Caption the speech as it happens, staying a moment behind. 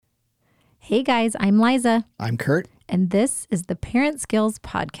Hey guys, I'm Liza. I'm Kurt. And this is the Parent Skills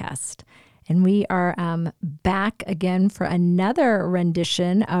Podcast. And we are back again for another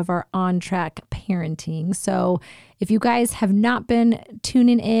rendition of our On Track Parenting. So if you guys have not been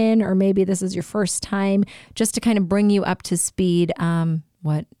tuning in, or maybe this is your first time, just to kind of bring you up to speed,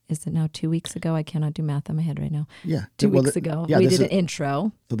 what is it now, 2 weeks ago? I cannot do math in my head right now. Yeah. 2 weeks ago, we did an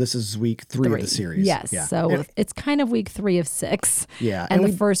intro. So this is week three of the series. Yes. Yeah. So it's kind of week 3 of 6. Yeah. And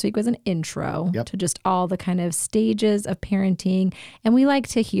the first week was an intro to just all the kind of stages of parenting. And we like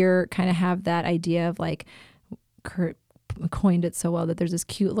to have that idea of, like, Kurt coined it so well, that there's this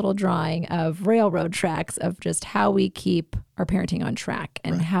cute little drawing of railroad tracks of just how we keep our parenting on track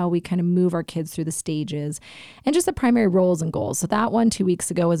and how we kind of move our kids through the stages and just the primary roles and goals. So that one 2 weeks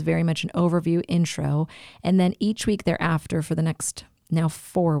ago was very much an overview intro. And then each week thereafter for the next now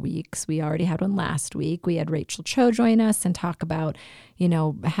 4 weeks, we already had one last week. We had Rachel Cho join us and talk about,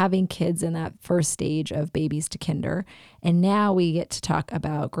 having kids in that first stage of babies to kinder. And now we get to talk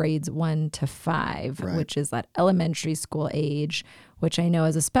about grades 1 to 5, which is that elementary school age, which I know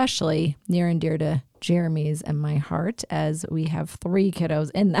is especially near and dear to Jeremy's and my heart, as we have 3 kiddos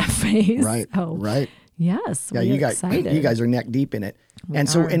in that phase. Right. So, right. Yes. Yeah, we're excited. you guys are neck deep in it.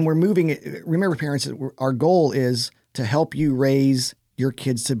 And we're moving it. Remember, parents, our goal is to help you raise your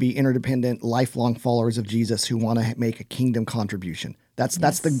kids to be interdependent, lifelong followers of Jesus who want to make a kingdom contribution.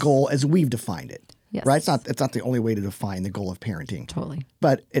 That's the goal as we've defined it. Yes. Right? It's not the only way to define the goal of parenting. Totally.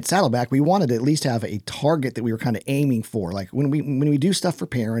 But at Saddleback, we wanted to at least have a target that we were kind of aiming for. Like when we do stuff for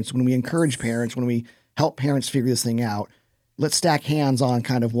parents, when we encourage parents, when we help parents figure this thing out, let's stack hands on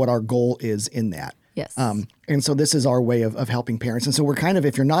kind of what our goal is in that. Yes. And so this is our way of helping parents. And so we're kind of,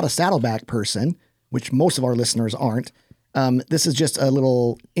 if you're not a Saddleback person, which most of our listeners aren't, this is just a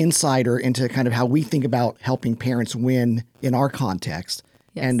little insider into kind of how we think about helping parents win in our context.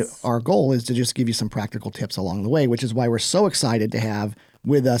 Yes. And our goal is to just give you some practical tips along the way, which is why we're so excited to have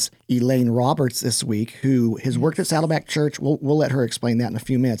with us Elaine Roberts this week, who has worked at Saddleback Church. We'll let her explain that in a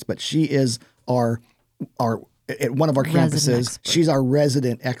few minutes, but she is our at one of our campuses. She's our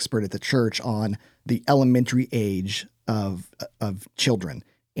resident expert at the church on the elementary age of children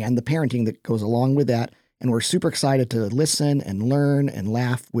and the parenting that goes along with that. And we're super excited to listen and learn and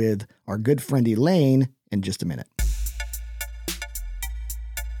laugh with our good friend Elaine in just a minute.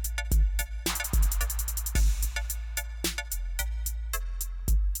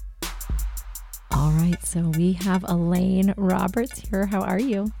 All right, so we have Elaine Roberts here. How are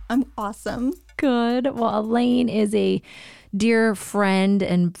you? I'm awesome. Good. Well, Elaine is a dear friend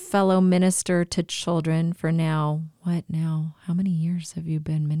and fellow minister to children for now. How many years have you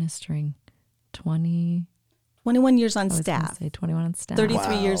been ministering? 21 years on staff. Say 21 on staff.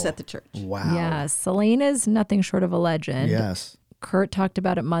 33 years at the church. Wow. Yes. Elaine is nothing short of a legend. Yes. Kurt talked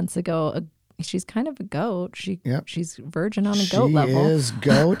about it months ago. She's kind of a goat. She's virgin on a goat level. She is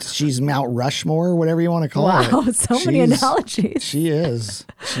goat. She's Mount Rushmore, whatever you want to call it. Wow, so many analogies. She is.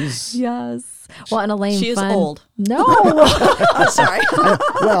 She's yes. Well, and Elaine, she is old. No. I'm sorry.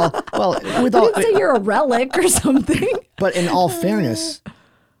 well, with all, say you're a relic or something. But in all fairness,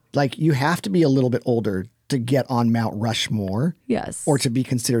 like, you have to be a little bit older to get on Mount Rushmore. Yes. Or to be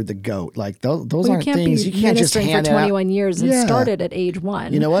considered the GOAT. Like, those aren't things you can't just hand for 21 years and started at age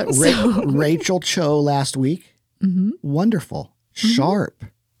 1. You know what? Rachel Cho last week, wonderful, sharp,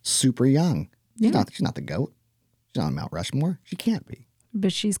 super young. She's not the GOAT. She's not on Mount Rushmore. She can't be.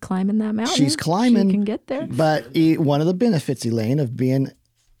 But she's climbing that mountain. She's climbing. She can get there. But one of the benefits, Elaine, of being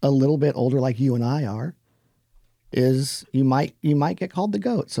a little bit older like you and I are, is you might get called the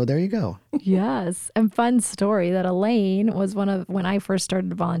GOAT. So there you go. Yes. And fun story that Elaine was when I first started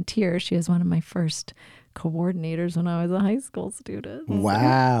to volunteer, she was one of my first coordinators when I was a high school student.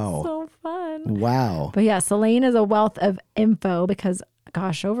 Wow. So fun. Wow. But yes, Elaine is a wealth of info because,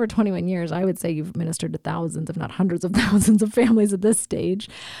 gosh, over 21 years, I would say you've ministered to thousands, if not hundreds of thousands of families at this stage.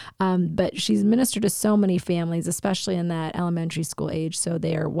 But she's ministered to so many families, especially in that elementary school age. So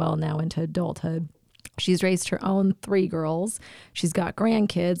they are well now into adulthood. She's raised her own 3 girls. She's got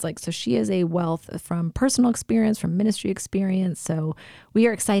grandkids. So she is a wealth from personal experience, from ministry experience. So we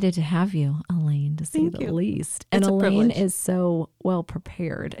are excited to have you, Elaine, to say the least. And Elaine is so well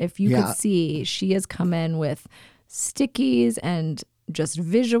prepared. If you could see, she has come in with stickies and just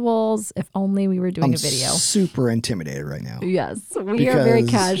visuals. If only we were doing a video. I'm super intimidated right now. Yes. We are very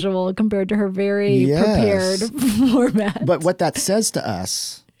casual compared to her very prepared format. But what that says to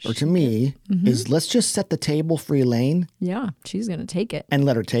us, or to me, is let's just set the table for Elaine. Yeah, she's going to take it. And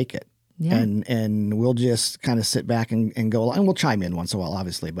let her take it. Yeah. And we'll just kind of sit back and go along, and we'll chime in once in a while,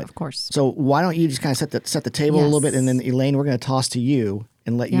 obviously. But Of course. So why don't you just kind of set the table a little bit, and then Elaine, we're going to toss to you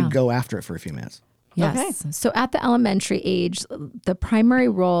and let you go after it for a few minutes. Yes. Okay. So at the elementary age, the primary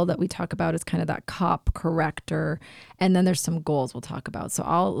role that we talk about is kind of that cop corrector. And then there's some goals we'll talk about. So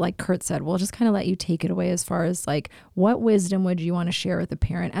I'll, like Kurt said, we'll just kind of let you take it away as far as like, what wisdom would you want to share with the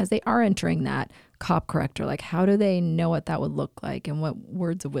parent as they are entering that cop corrector? Like, how do they know what that would look like? And what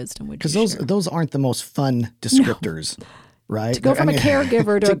words of wisdom would you share? Because those aren't the most fun descriptors. Right? To go from a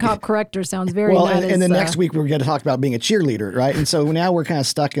caregiver to a cop corrector sounds very well, and then next week we're going to talk about being a cheerleader, right? And so now we're kind of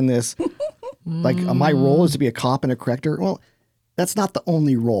stuck in this, like my role is to be a cop and a corrector. Well, that's not the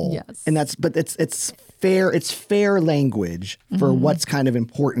only role. Yes. And but it's fair language for what's kind of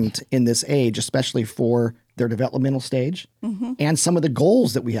important in this age, especially for their developmental stage and some of the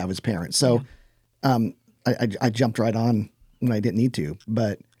goals that we have as parents. So I jumped right on when I didn't need to,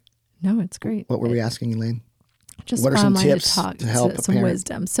 but no, it's great. What were we asking, Elaine? Just what are some online tips to help a some parent?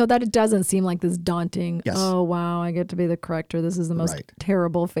 wisdom so that it doesn't seem like this daunting, Yes. oh, wow, I get to be the corrector. This is the most Right.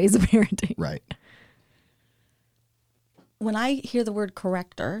 terrible phase of parenting. Right. When I hear the word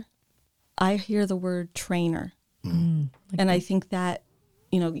corrector, I hear the word trainer. And I think that,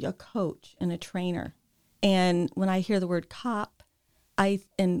 a coach and a trainer. And when I hear the word cop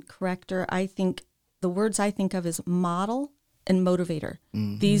and corrector, I think the words I think of is model and motivator.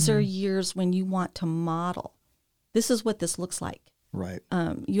 These are years when you want to model. This is what this looks like. Right.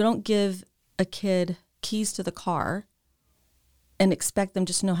 You don't give a kid keys to the car and expect them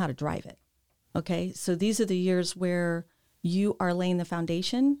just to know how to drive it. Okay? So these are the years where you are laying the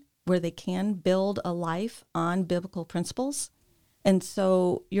foundation where they can build a life on biblical principles. And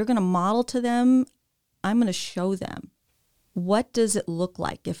so you're going to model to them. I'm going to show them. What does it look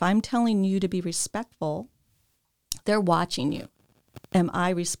like? If I'm telling you to be respectful, they're watching you. Am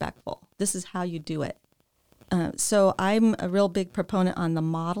I respectful? This is how you do it. So I'm a real big proponent on the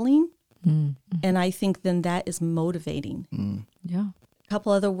modeling, and I think then that is motivating. Yeah. A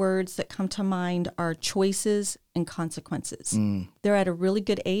couple other words that come to mind are choices and consequences. They're at a really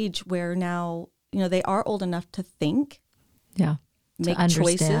good age where now, they are old enough to think, Yeah. make to understand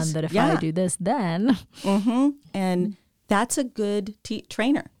choices. that if I do this, then. And that's a good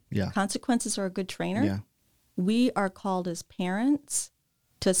trainer. Yeah. Consequences are a good trainer. Yeah. We are called as parents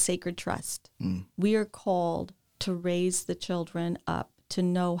to sacred trust. We are called to raise the children up, to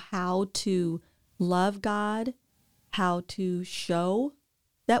know how to love God, how to show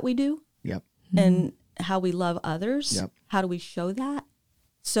that we do, Yep. and how we love others. Yep. How do we show that?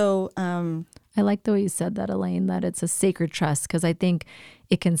 So, I like the way you said that, Elaine, that it's a sacred trust, because I think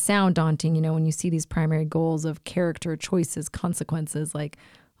it can sound daunting, when you see these primary goals of character, choices, consequences, like,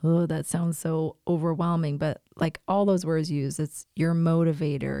 oh, that sounds so overwhelming. But like all those words used, it's your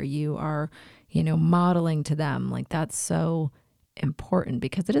motivator. You are, modeling to them. Like that's so important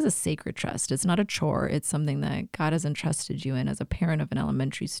because it is a sacred trust. It's not a chore. It's something that God has entrusted you in as a parent of an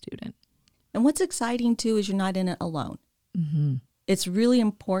elementary student. and what's exciting too is you're not in it alone. It's really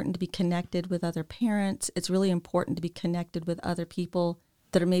important to be connected with other parents. It's really important to be connected with other people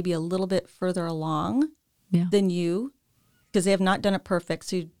that are maybe a little bit further along than you, because they have not done it perfect.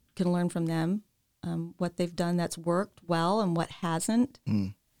 So you can learn from them what they've done that's worked well and what hasn't.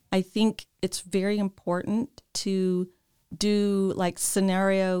 I think it's very important to do like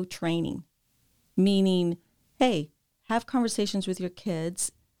scenario training, meaning, hey, have conversations with your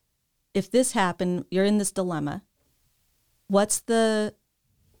kids. If this happened, you're in this dilemma. What's the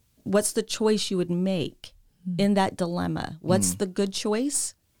choice you would make in that dilemma? What's the good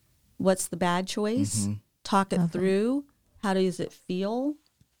choice? What's the bad choice? Talk it through. How does it feel?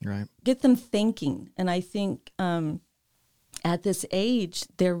 Right. Get them thinking. And I think at this age,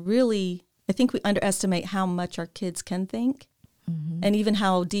 I think we underestimate how much our kids can think and even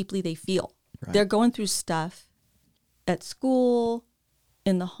how deeply they feel. Right. They're going through stuff at school,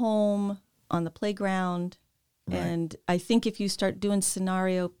 in the home, on the playground. Right. And I think if you start doing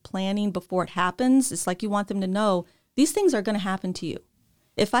scenario planning before it happens, it's like you want them to know these things are going to happen to you.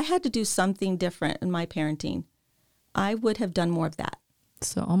 If I had to do something different in my parenting, I would have done more of that.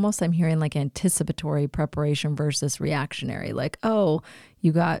 So almost I'm hearing like anticipatory preparation versus reactionary. Like, oh,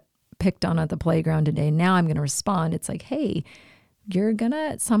 you got picked on at the playground today. Now I'm going to respond. It's like, hey, you're going to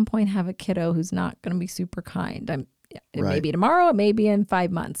at some point have a kiddo who's not going to be super kind. It may be tomorrow, it may be in 5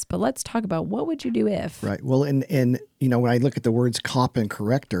 months, but let's talk about what would you do if. Right. Well, and when I look at the words cop and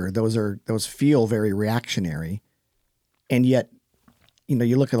corrector, those feel very reactionary. And yet,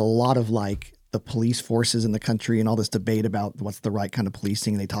 you look at a lot of like the police forces in the country and all this debate about what's the right kind of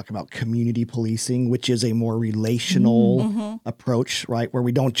policing. And they talk about community policing, which is a more relational approach, right? Where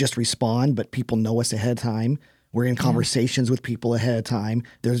we don't just respond, but people know us ahead of time. We're in conversations with people ahead of time.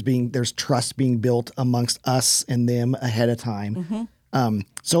 There's trust being built amongst us and them ahead of time,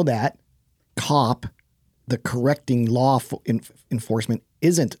 so that the correcting law enforcement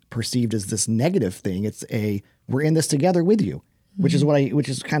isn't perceived as this negative thing. It's we're in this together with you, which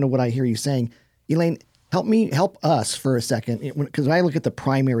is kind of what I hear you saying. Elaine, help us for a second, because when I look at the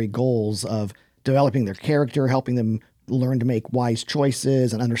primary goals of developing their character, helping them learn to make wise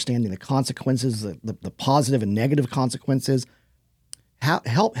choices and understanding the consequences, the positive and negative consequences.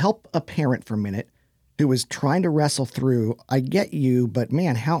 Help a parent for a minute who is trying to wrestle through, I get you, but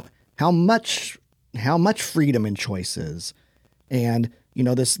man, how much freedom and choices, and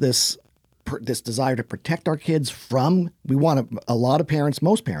this desire to protect our kids from,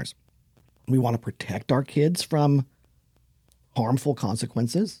 most parents, we want to protect our kids from harmful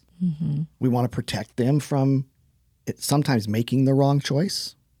consequences. Mm-hmm. We want to protect them from sometimes making the wrong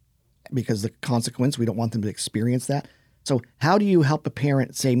choice because the consequence, we don't want them to experience that. So how do you help a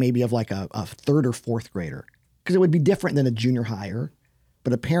parent, say maybe of like a third or fourth grader? Because it would be different than a junior higher,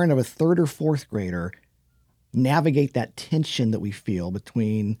 but a parent of a third or fourth grader navigate that tension that we feel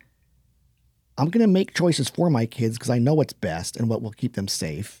between, I'm going to make choices for my kids because I know what's best and what will keep them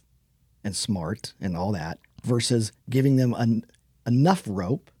safe and smart and all that, versus giving them enough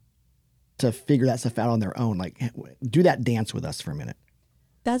rope to figure that stuff out on their own. Like, do that dance with us for a minute.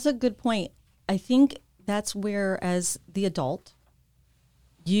 That's a good point. I think that's where, as the adult,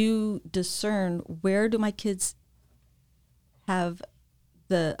 you discern, where do my kids have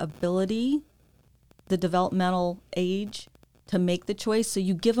the ability, the developmental age to make the choice. So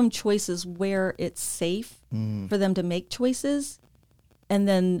you give them choices where it's safe for them to make choices. And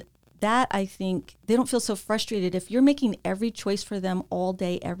then that, I think, they don't feel so frustrated. If you're making every choice for them all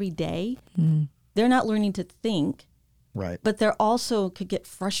day, every day, they're not learning to think. Right. But they're also could get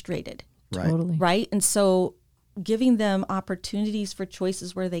frustrated. Right. Totally. Right. And so giving them opportunities for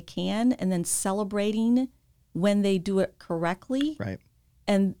choices where they can, and then celebrating when they do it correctly. Right.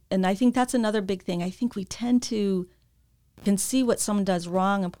 And I think that's another big thing. I think we tend to can see what someone does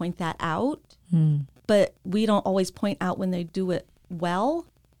wrong and point that out, but we don't always point out when they do it well.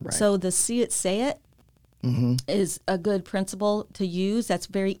 Right. So the see it, say it is a good principle to use. That's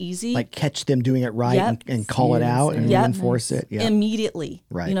very easy. Like catch them doing it right and call it out and reinforce it. Yep. Immediately.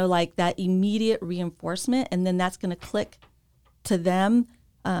 Right. Like that immediate reinforcement. And then that's going to click to them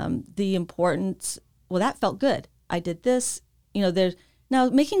the importance. Well, that felt good. I did this. Now,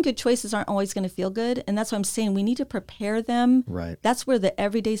 making good choices aren't always going to feel good. And that's what I'm saying. We need to prepare them. Right. That's where the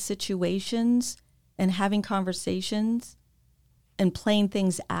everyday situations and having conversations and playing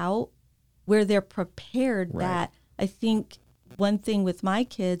things out, where they're prepared. Right. That I think one thing with my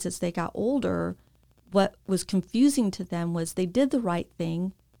kids as they got older, what was confusing to them was they did the right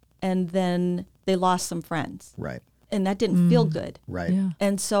thing and then they lost some friends. Right. And that didn't feel good. Right. Yeah.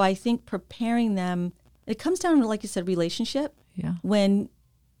 And so I think preparing them, it comes down to, like you said, relationship. Yeah. When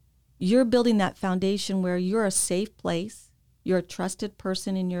you're building that foundation where you're a safe place, you're a trusted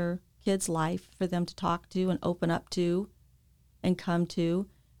person in your kid's life for them to talk to and open up to and come to.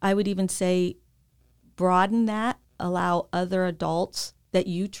 I would even say broaden that, allow other adults that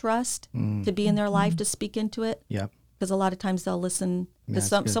you trust to be in their life to speak into it. Yeah. Because a lot of times they'll listen, because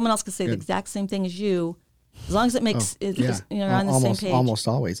someone else could say the exact same thing as you, as long as it makes you're on the same page. Almost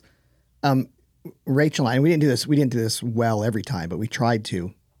always. Rachel and I, we didn't do this well every time, but we tried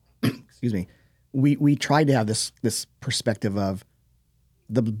to. Excuse me. We tried to have this perspective of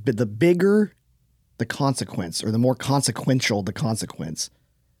the bigger the consequence, or the more consequential the consequence,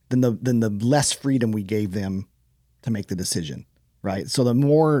 then the less freedom we gave them to make the decision, right? So the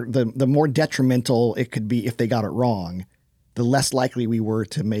more detrimental it could be if they got it wrong, the less likely we were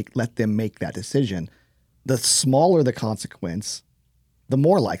to let them make that decision. The smaller the consequence, the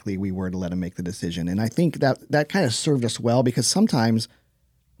more likely we were to let them make the decision. And I think that kind of served us well, because sometimes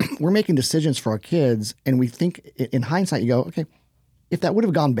we're making decisions for our kids and we think, in hindsight, you go, okay, if that would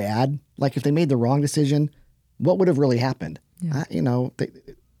have gone bad, like if they made the wrong decision, what would have really happened? Yeah.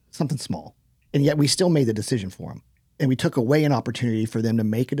 Something small. And yet we still made the decision for them. And we took away an opportunity for them to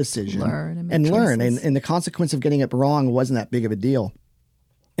make a decision and learn. And the consequence of getting it wrong wasn't that big of a deal.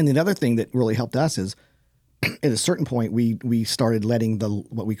 And the other thing that really helped us is, at a certain point, we started letting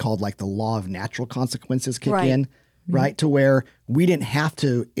what we called like the law of natural consequences kick in, right? To where we didn't have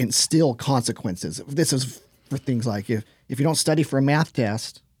to instill consequences. This is for things like if you don't study for a math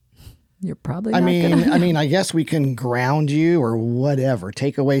test, you're probably I mean, I guess we can ground you or whatever,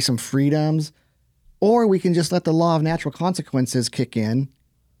 take away some freedoms, Or we can just let the law of natural consequences kick in,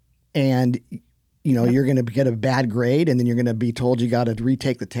 and you're going to get a bad grade, and then you're going to be told you got to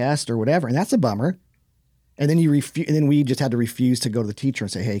retake the test or whatever, and that's a bummer. And then and then we just had to refuse to go to the teacher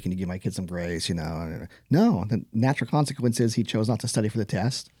and say, "Hey, can you give my kid some grace?" No, the natural consequence is he chose not to study for the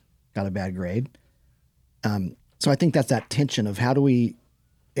test, got a bad grade. So I think that's that tension of how do we,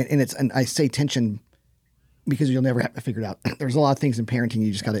 and I say tension because you'll never have to figure it out. There's a lot of things in parenting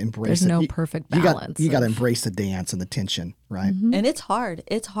you just got to embrace. There's no perfect balance. You got to embrace the dance and the tension, right? Mm-hmm. And it's hard.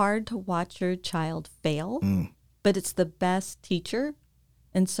 It's hard to watch your child fail, but it's the best teacher.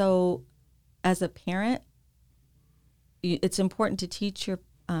 And so as a parent, it's important to teach your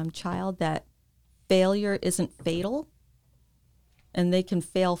child that failure isn't fatal and they can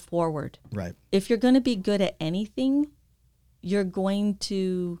fail forward. Right. If you're going to be good at anything, you're going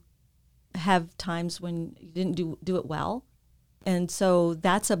to have times when you didn't do it well. And so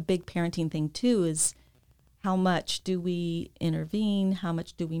that's a big parenting thing too, is how much do we intervene? How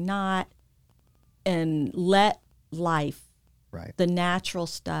much do we not? And let life, right, the natural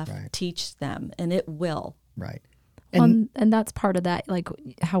stuff, right, teach them, and it will. Right. And that's part of that, like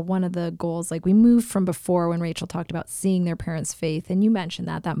how one of the goals, like we moved from before when Rachel talked about seeing their parents' faith, and you mentioned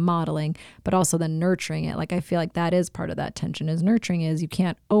that modeling, but also then nurturing it. Like I feel like that is part of that tension, is nurturing is you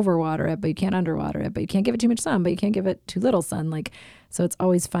can't overwater it, but you can't underwater it, but you can't give it too much sun, but you can't give it too little sun. Like, so it's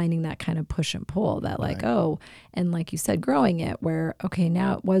always finding that kind of push and pull that like, right, and like you said, growing it where, okay,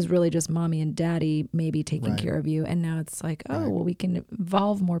 now it was really just mommy and daddy maybe taking, right, care of you. And now it's like, right, well, we can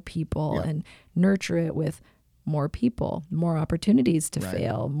involve more people, yep, and nurture it with more people, more opportunities to, right,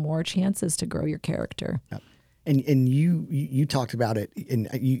 fail, more chances to grow your character. Yep. And you talked about it, and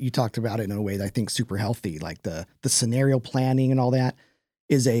you talked about it in a way that I think super healthy, like the scenario planning and all that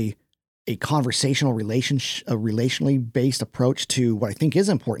is a conversational relationally based approach to what I think is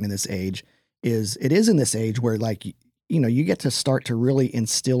important in this age. It is in this age where, like, you get to start to really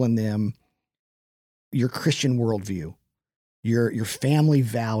instill in them your Christian worldview, your family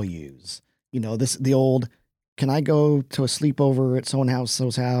values, the old, can I go to a sleepover at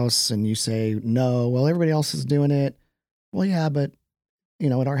so's house? And you say, no, well, everybody else is doing it. Well, yeah, but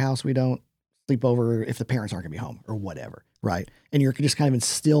at our house, we don't sleep over if the parents aren't gonna be home or whatever. Right. And you're just kind of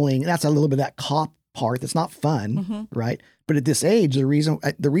instilling, that's a little bit of that cop part. That's not fun. Mm-hmm. Right. But at this age, the reason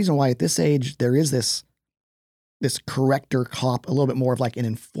why at this age, there is this corrector cop, a little bit more of like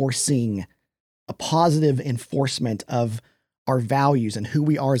a positive enforcement of our values and who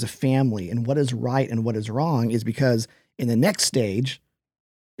we are as a family and what is right and what is wrong, is because in the next stage,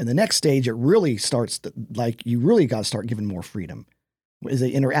 it really starts like you really got to start giving more freedom. As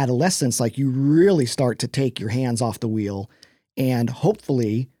they enter adolescence, like you really start to take your hands off the wheel, and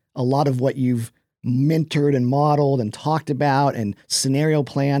hopefully a lot of what you've mentored and modeled and talked about and scenario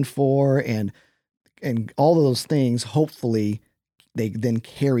planned for and all of those things, hopefully they then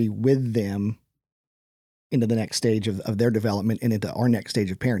carry with them into the next stage of their development and into our next stage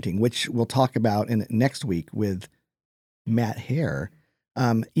of parenting, which we'll talk about in next week with Matt Hare.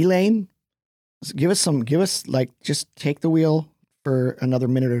 Elaine, just take the wheel for another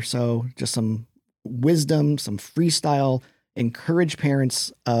minute or so, just some wisdom, some freestyle, encourage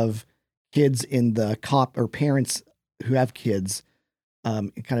parents of kids in the or parents who have kids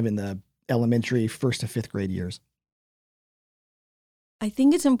kind of in the elementary 1st to 5th grade years. I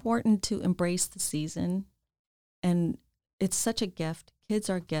think it's important to embrace the season. And it's such a gift. Kids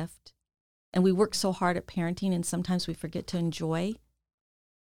are a gift. And we work so hard at parenting, and sometimes we forget to enjoy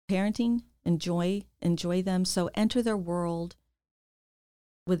parenting, enjoy them. So enter their world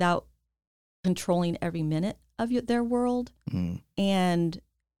without controlling every minute of their world. Mm. And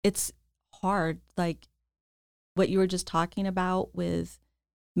it's hard, like what you were just talking about with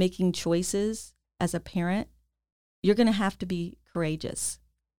making choices as a parent. You're going to have to be courageous.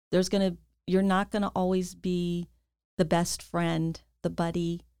 You're not going to always be the best friend, the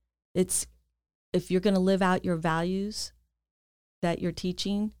buddy. If you're going to live out your values that you're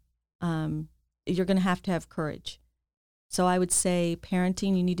teaching, you're going to have courage. So I would say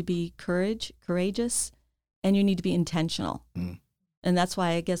parenting, you need to be courageous, and you need to be intentional. Mm. And that's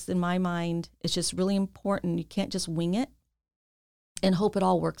why I guess in my mind, it's just really important. You can't just wing it and hope it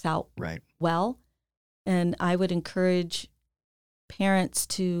all works out right well. And I would encourage parents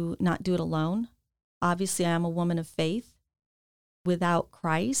to not do it alone. Obviously, I'm a woman of faith. Without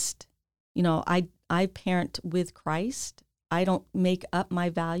Christ, I parent with Christ. I don't make up my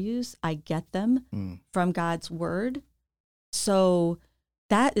values. I get them from God's word. So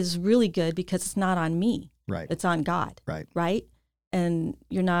that is really good because it's not on me. Right. It's on God. Right. Right. And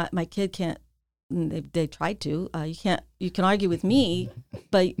my kid can't, they tried to, you can argue with me,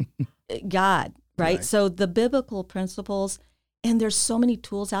 but God, right? So the biblical principles, and there's so many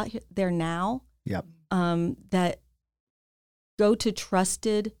tools out there now that go to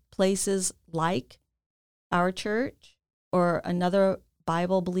trusted places like our church or another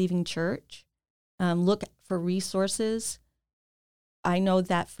Bible-believing church. Look for resources. I know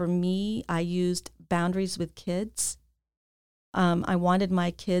that for me, I used Boundaries with Kids. I wanted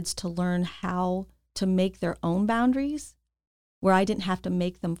my kids to learn how to make their own boundaries, where I didn't have to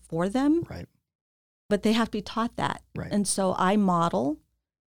make them for them. Right. But they have to be taught that. Right. And so I model.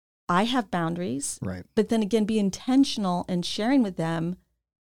 I have boundaries. Right. But then again, be intentional in sharing with them,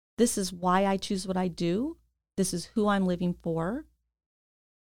 this is why I choose what I do. This is who I'm living for.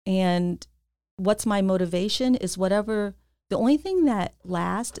 And what's my motivation is whatever. The only thing that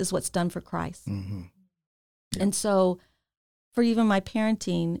lasts is what's done for Christ. Mm-hmm. Yeah. And so for even my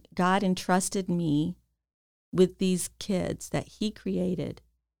parenting, God entrusted me with these kids that he created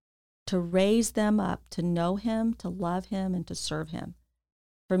to raise them up, to know him, to love him, and to serve him.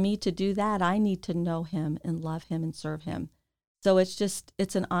 For me to do that, I need to know him and love him and serve him. So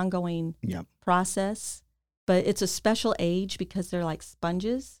it's an ongoing process, but it's a special age because they're like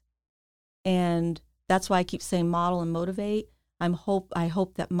sponges. And that's why I keep saying model and motivate. I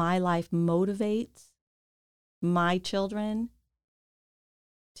hope that my life motivates my children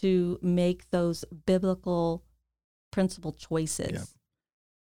to make those biblical principle choices. Yeah.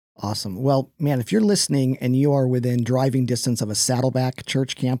 Awesome. Well, man, if you're listening and you are within driving distance of a Saddleback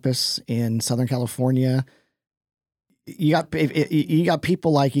Church campus in Southern California, you got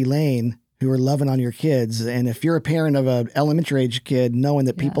people like Elaine who are loving on your kids. And if you're a parent of an elementary age kid, knowing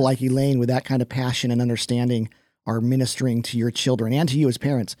that people like Elaine with that kind of passion and understanding are ministering to your children and to you as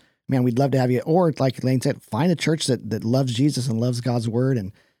parents, man, we'd love to have you. Or like Elaine said, find a church that loves Jesus and loves God's word.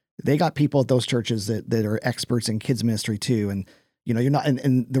 And they got people at those churches that are experts in kids ministry too. And, you know, you're not,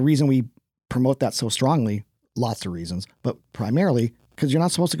 and the reason we promote that so strongly, lots of reasons, but primarily because you're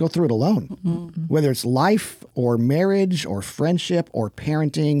not supposed to go through it alone. Mm-hmm. Whether it's life or marriage or friendship or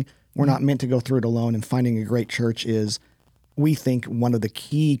parenting, we're not meant to go through it alone. And finding a great church is, we think, one of the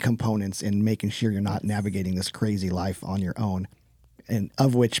key components in making sure you're not navigating this crazy life on your own, and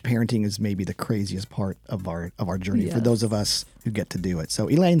of which parenting is maybe the craziest part of our journey for those of us who get to do it. So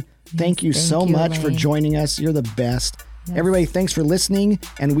Elaine, thank you so much for joining us. You're the best. Yes. Everybody, thanks for listening,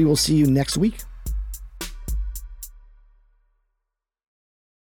 and we will see you next week.